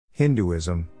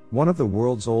Hinduism, one of the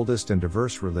world's oldest and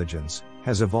diverse religions,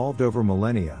 has evolved over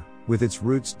millennia, with its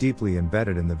roots deeply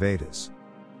embedded in the Vedas.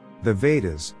 The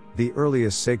Vedas, the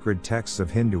earliest sacred texts of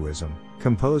Hinduism,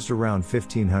 composed around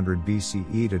 1500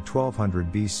 BCE to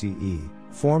 1200 BCE,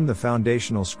 form the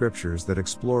foundational scriptures that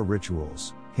explore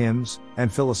rituals, hymns,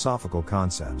 and philosophical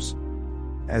concepts.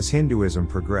 As Hinduism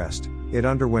progressed, it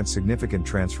underwent significant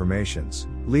transformations,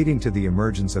 leading to the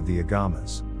emergence of the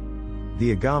Agamas.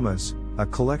 The Agamas, a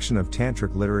collection of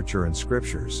tantric literature and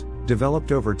scriptures,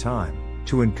 developed over time,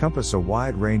 to encompass a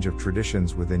wide range of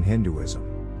traditions within Hinduism.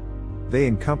 They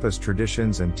encompass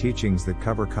traditions and teachings that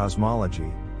cover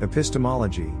cosmology,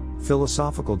 epistemology,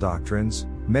 philosophical doctrines,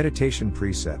 meditation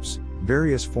precepts,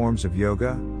 various forms of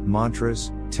yoga,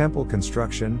 mantras, temple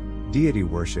construction, deity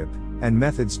worship, and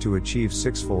methods to achieve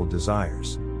sixfold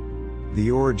desires. The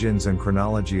origins and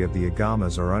chronology of the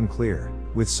Agamas are unclear,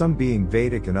 with some being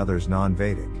Vedic and others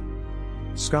non-Vedic.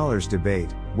 Scholars debate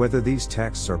whether these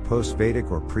texts are post-Vedic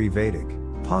or pre-Vedic,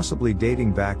 possibly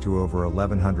dating back to over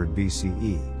 1100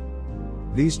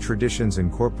 BCE. These traditions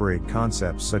incorporate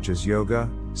concepts such as yoga,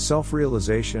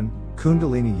 self-realization,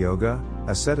 Kundalini yoga,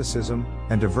 asceticism,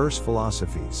 and diverse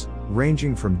philosophies,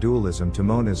 ranging from dualism to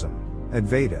monism,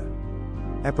 Advaita.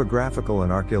 Epigraphical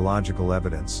and archaeological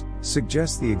evidence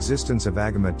suggests the existence of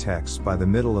Agama texts by the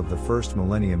middle of the first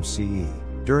millennium CE,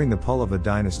 during the Pallava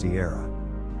dynasty era.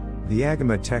 The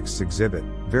Agama texts exhibit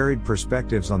varied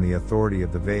perspectives on the authority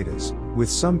of the Vedas, with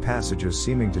some passages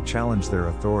seeming to challenge their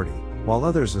authority, while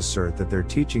others assert that their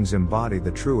teachings embody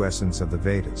the true essence of the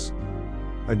Vedas.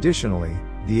 Additionally,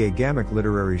 the Agamic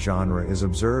literary genre is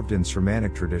observed in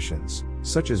Sramanic traditions,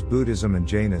 such as Buddhism and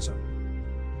Jainism.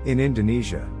 In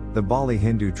Indonesia, the Bali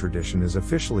Hindu tradition is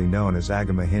officially known as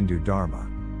Agama Hindu Dharma.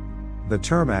 The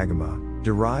term Agama,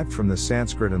 derived from the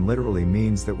Sanskrit and literally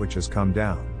means that which has come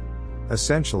down.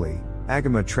 Essentially,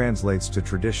 Agama translates to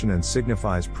tradition and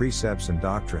signifies precepts and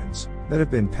doctrines that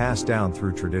have been passed down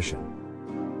through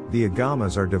tradition. The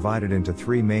Agamas are divided into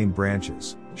three main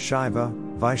branches: Shaiva,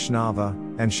 Vaishnava,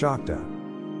 and Shakta.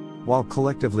 While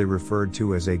collectively referred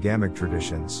to as Agamic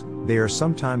traditions, they are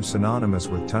sometimes synonymous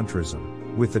with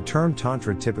Tantrism, with the term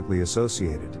Tantra typically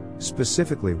associated,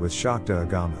 specifically with Shakta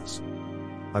Agamas.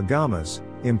 Agamas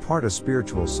impart a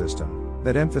spiritual system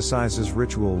that emphasizes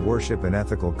ritual worship and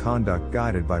ethical conduct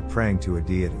guided by praying to a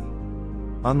deity.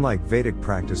 Unlike Vedic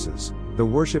practices, the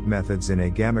worship methods in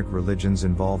Agamic religions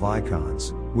involve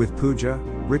icons, with puja,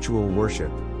 ritual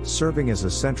worship, serving as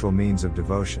a central means of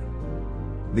devotion.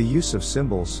 The use of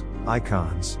symbols,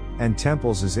 icons, and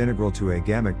temples is integral to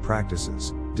Agamic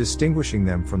practices, distinguishing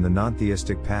them from the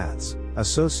non-theistic paths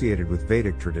associated with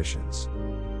Vedic traditions.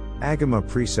 Agama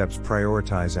precepts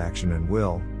prioritize action and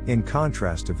will, in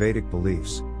contrast to Vedic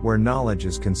beliefs, where knowledge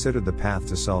is considered the path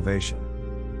to salvation.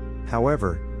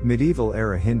 However,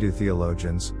 medieval-era Hindu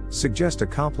theologians suggest a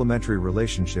complementary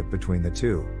relationship between the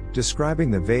two, describing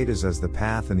the Vedas as the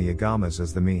path and the Agamas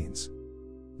as the means.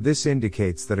 This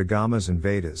indicates that Agamas and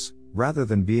Vedas, rather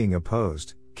than being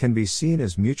opposed, can be seen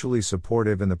as mutually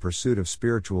supportive in the pursuit of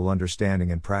spiritual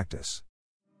understanding and practice.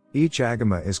 Each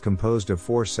Agama is composed of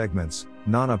four segments: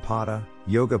 Gnanapada,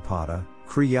 Yogapada,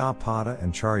 Kriyapada,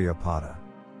 and Charyapada.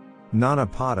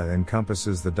 Gnanapada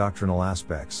encompasses the doctrinal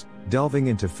aspects, delving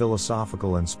into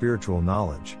philosophical and spiritual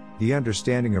knowledge, the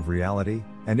understanding of reality,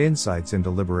 and insights into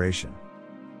liberation.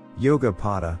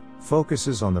 Yogapada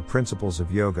focuses on the principles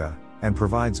of yoga, and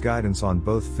provides guidance on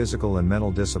both physical and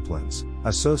mental disciplines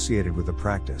associated with the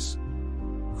practice.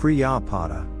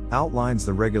 Kriyapada outlines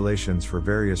the regulations for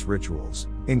various rituals,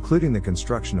 including the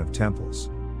construction of temples.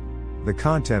 The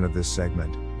content of this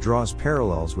segment draws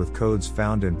parallels with codes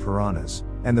found in Puranas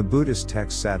and the Buddhist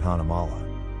text Sadhanamala.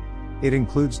 It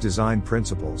includes design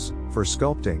principles for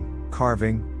sculpting,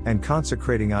 carving, and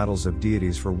consecrating idols of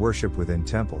deities for worship within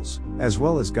temples, as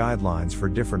well as guidelines for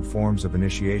different forms of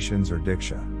initiations or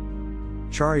diksha.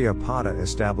 Charyapada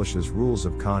establishes rules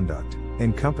of conduct,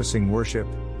 encompassing worship,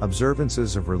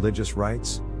 observances of religious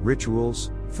rites,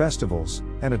 rituals, festivals,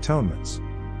 and atonements.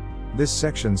 This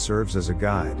section serves as a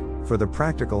guide for the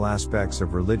practical aspects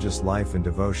of religious life and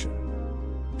devotion.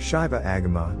 Shaiva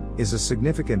Agama is a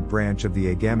significant branch of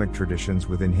the Agamic traditions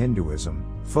within Hinduism,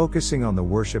 focusing on the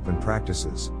worship and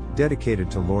practices dedicated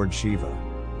to Lord Shiva.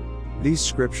 These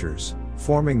scriptures,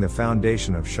 forming the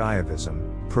foundation of Shaivism,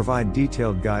 provide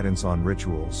detailed guidance on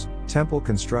rituals, temple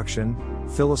construction,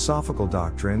 philosophical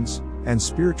doctrines, and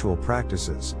spiritual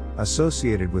practices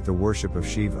associated with the worship of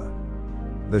Shiva.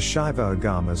 The Shaiva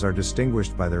Agamas are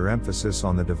distinguished by their emphasis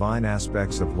on the divine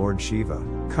aspects of Lord Shiva,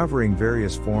 covering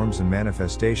various forms and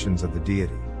manifestations of the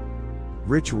deity.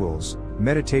 Rituals,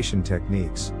 meditation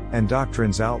techniques, and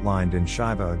doctrines outlined in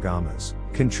Shaiva Agamas,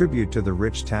 contribute to the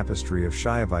rich tapestry of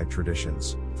Shaivite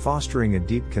traditions, fostering a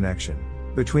deep connection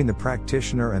between the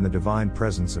practitioner and the divine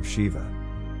presence of Shiva.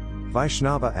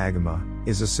 Vaishnava Agama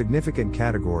is a significant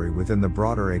category within the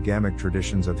broader Agamic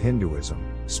traditions of Hinduism,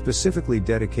 specifically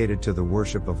dedicated to the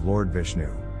worship of Lord Vishnu,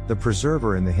 the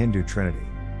preserver in the Hindu Trinity.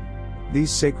 These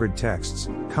sacred texts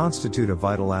constitute a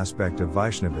vital aspect of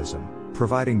Vaishnavism,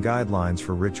 providing guidelines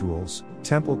for rituals,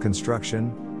 temple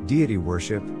construction, deity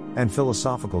worship, and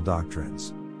philosophical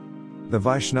doctrines. The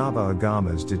Vaishnava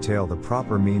Agamas detail the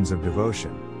proper means of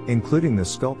devotion, including the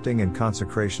sculpting and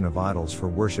consecration of idols for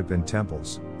worship in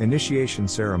temples, initiation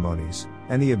ceremonies,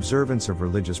 and the observance of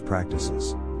religious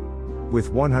practices.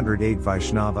 With 108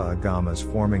 Vaishnava Agamas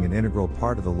forming an integral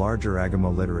part of the larger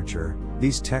Agama literature,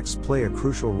 these texts play a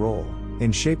crucial role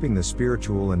in shaping the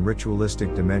spiritual and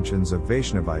ritualistic dimensions of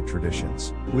Vaishnavite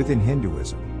traditions within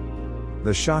Hinduism.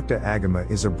 The Shakta Agama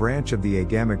is a branch of the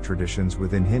Agamic traditions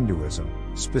within Hinduism,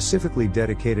 specifically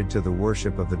dedicated to the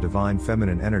worship of the divine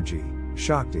feminine energy,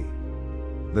 Shakti.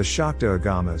 The Shakta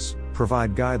Agamas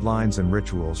provide guidelines and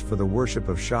rituals for the worship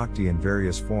of Shakti in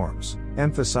various forms,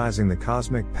 emphasizing the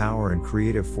cosmic power and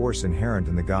creative force inherent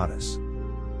in the goddess.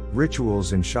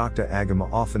 Rituals in Shakta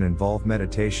Agama often involve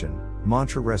meditation,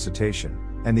 mantra recitation,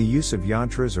 and the use of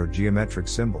yantras or geometric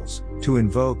symbols to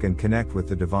invoke and connect with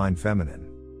the divine feminine.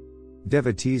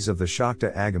 Devotees of the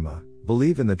Shakta Agama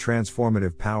believe in the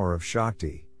transformative power of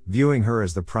Shakti, viewing her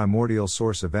as the primordial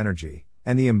source of energy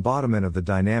and the embodiment of the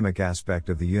dynamic aspect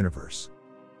of the universe.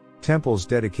 Temples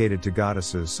dedicated to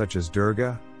goddesses such as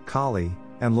Durga, Kali,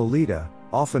 and Lalita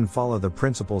often follow the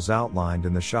principles outlined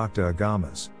in the Shakta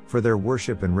Agamas for their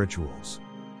worship and rituals.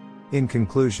 In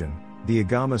conclusion, the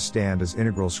Agamas stand as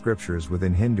integral scriptures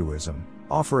within Hinduism,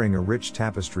 offering a rich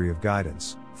tapestry of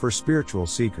guidance for spiritual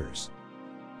seekers.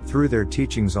 Through their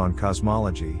teachings on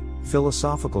cosmology,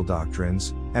 philosophical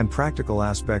doctrines, and practical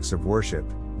aspects of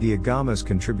worship, the Agamas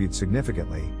contribute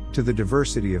significantly to the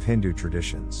diversity of Hindu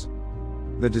traditions.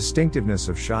 The distinctiveness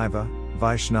of Shaiva,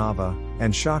 Vaishnava,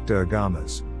 and Shakta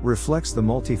Agamas reflects the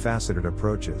multifaceted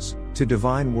approaches to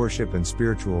divine worship and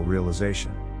spiritual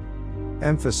realization.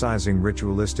 Emphasizing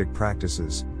ritualistic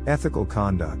practices, ethical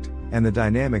conduct, and the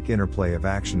dynamic interplay of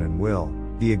action and will,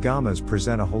 the Agamas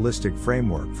present a holistic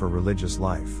framework for religious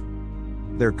life.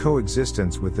 Their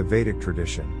coexistence with the Vedic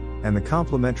tradition and the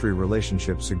complementary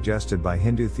relationship suggested by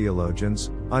Hindu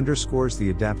theologians underscores the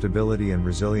adaptability and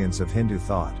resilience of Hindu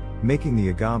thought, making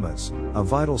the Agamas a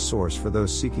vital source for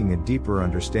those seeking a deeper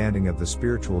understanding of the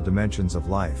spiritual dimensions of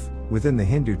life within the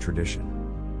Hindu tradition.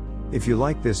 If you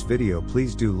like this video,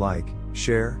 please do like,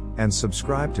 share, and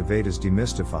subscribe to Vedas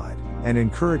Demystified, and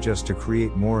encourage us to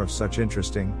create more of such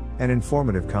interesting and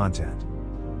informative content.